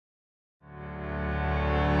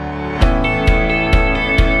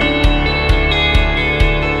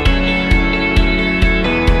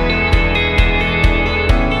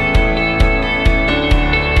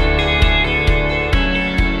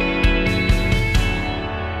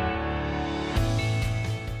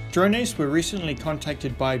DroneAce were recently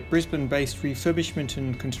contacted by Brisbane-based refurbishment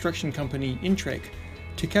and construction company INTREC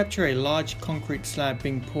to capture a large concrete slab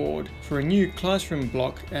being poured for a new classroom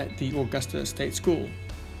block at the Augusta State School.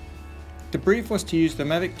 The brief was to use the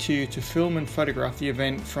Mavic2 to film and photograph the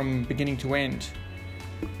event from beginning to end.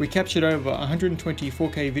 We captured over 120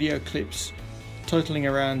 4K video clips, totaling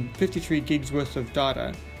around 53 gigs worth of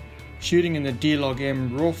data, shooting in the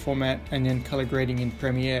DLOG-M RAW format and then color grading in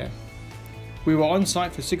Premiere. We were on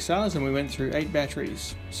site for 6 hours and we went through 8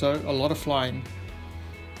 batteries, so a lot of flying.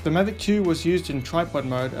 The Mavic2 was used in tripod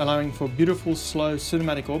mode, allowing for beautiful slow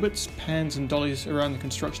cinematic orbits, pans and dollies around the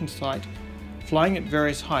construction site, flying at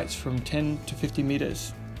various heights from 10 to 50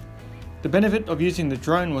 meters. The benefit of using the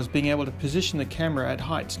drone was being able to position the camera at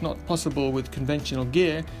heights not possible with conventional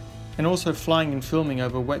gear, and also flying and filming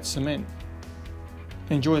over wet cement.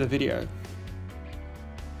 Enjoy the video.